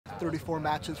34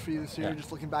 matches for you this year. Yeah.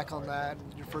 Just looking back on that,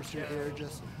 and your first year here,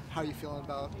 just how are you feeling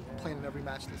about playing in every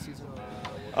match this season?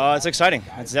 It's exciting.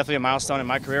 It's definitely a milestone in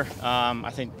my career.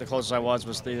 I think the closest I was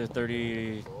either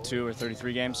 32 or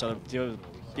 33 games. So to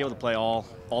be able to play all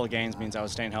the games means I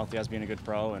was staying healthy, I was being a good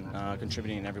pro, and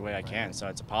contributing in every way I can. So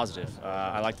it's a positive.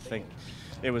 I like to think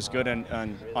it was good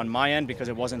on my end because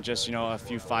it wasn't just a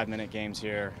few 5-minute games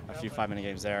here, a few 5-minute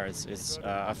games there. It's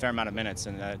a fair amount of minutes,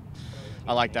 and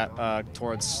I like that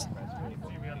towards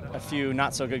a few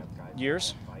not so good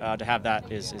years. To have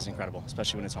that is incredible,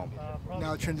 especially when it's home.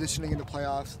 Now transitioning into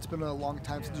playoffs, it's been a long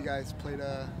time since you guys played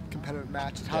a competitive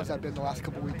match. How's that been the last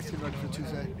couple of weeks getting ready for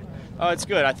Tuesday? Oh, it's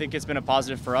good. I think it's been a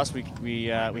positive for us. We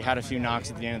had a few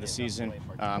knocks at the end of the season,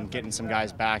 getting some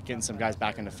guys back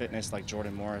into fitness like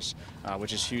Jordan Morris,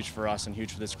 which is huge for us and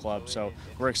huge for this club. So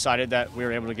we're excited that we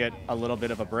were able to get a little bit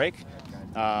of a break.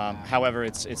 However,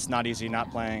 it's not easy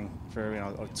not playing for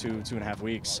 2.5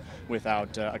 weeks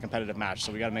without a competitive match.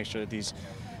 So we got to make sure that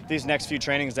these next few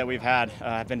trainings that we've had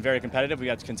have been very competitive. We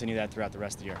got to continue that throughout the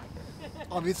rest of the year.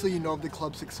 Obviously, you know of the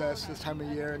club's success this time of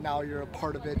year, and now you're a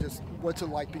part of it. Just what's it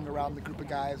like being around the group of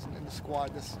guys in the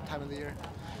squad this time of the year?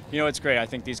 It's great. I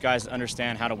think these guys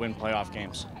understand how to win playoff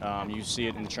games. You see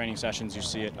it in the training sessions, you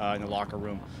see it in the locker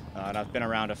room, and I've been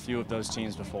around a few of those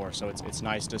teams before. So it's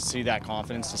nice to see that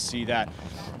confidence, to see that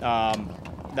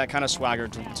that kind of swagger,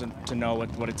 to know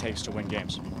what it takes to win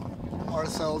games.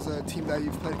 RSL's a team that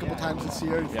you've played a couple times this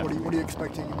year. Yeah. What are you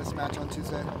expecting in this match on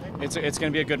Tuesday? It's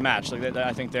going to be a good match.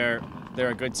 I think they're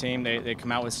a good team. They come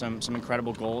out with some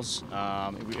incredible goals.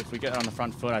 If we get on the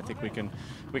front foot, I think we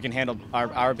can handle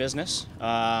our business.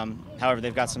 However,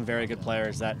 they've got some very good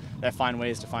players that find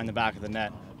ways to find the back of the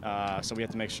net. So we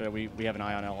have to make sure we have an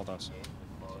eye on all of those.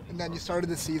 And then you started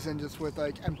the season just with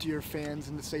emptier fans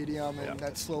in the stadium, and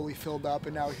that slowly filled up,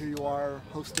 and now here you are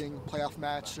hosting playoff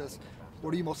match. Just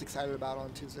what are you most excited about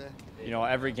on Tuesday?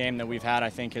 Every game that we've had, I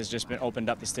think, has just been opened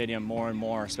up the stadium more and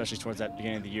more, especially towards that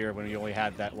beginning of the year when we only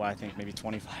had that, I think, maybe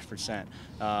 25%.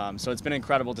 So it's been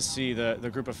incredible to see the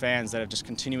group of fans that have just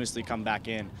continuously come back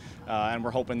in. And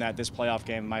we're hoping that this playoff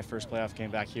game, my first playoff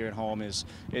game back here at home, is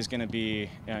going to be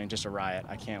just a riot.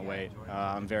 I can't wait.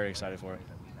 I'm very excited for it.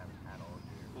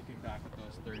 Looking back at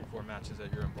those 34 matches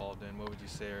that you're involved in, what would you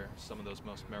say are some of those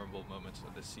most memorable moments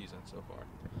of this season so far?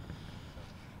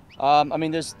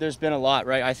 There's been a lot,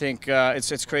 right? I think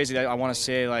it's crazy that I want to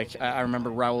say, I remember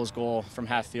Raul's goal from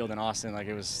half field in Austin like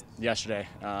it was yesterday.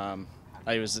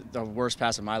 It was the worst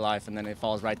pass of my life, and then it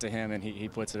falls right to him, and he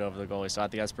puts it over the goalie. So I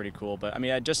think that's pretty cool. But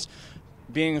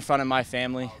being in front of my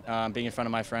family, being in front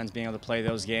of my friends, being able to play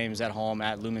those games at home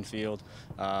at Lumen Field,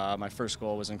 my first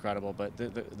goal was incredible. But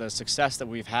the success that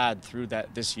we've had through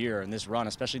this year and this run,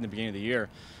 especially in the beginning of the year,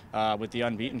 with the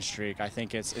unbeaten streak, I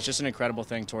think it's just an incredible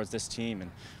thing towards this team.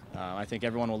 And I think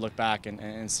everyone will look back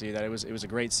and see that it was a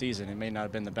great season. It may not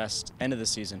have been the best end of the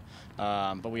season,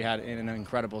 but we had an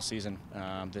incredible season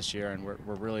this year, and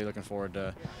we're really looking forward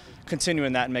to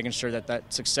continuing that and making sure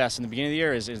that success in the beginning of the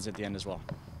year is at the end as well.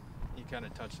 You kind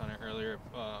of touched on it earlier,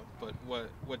 but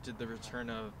what did the return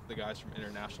of the guys from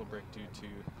international break do to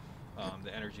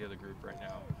the energy of the group right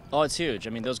now? Oh, it's huge.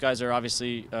 Those guys are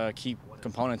obviously key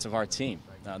components of our team.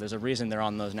 There's a reason they're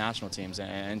on those national teams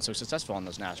and so successful on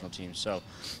those national teams. So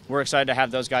we're excited to have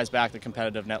those guys back. The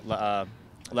competitive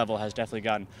level has definitely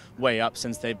gone way up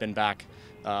since they've been back.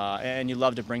 And you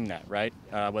love to bring that, right?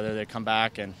 Whether they come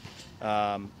back and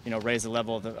raise the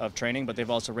level of training, but they've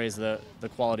also raised the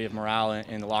quality of morale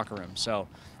in the locker room. So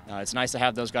it's nice to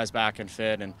have those guys back and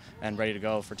fit and ready to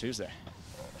go for Tuesday.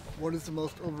 What is the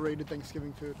most overrated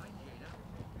Thanksgiving food?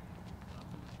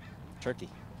 Turkey.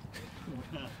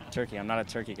 Turkey. I'm not a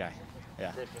turkey guy.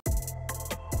 Yeah.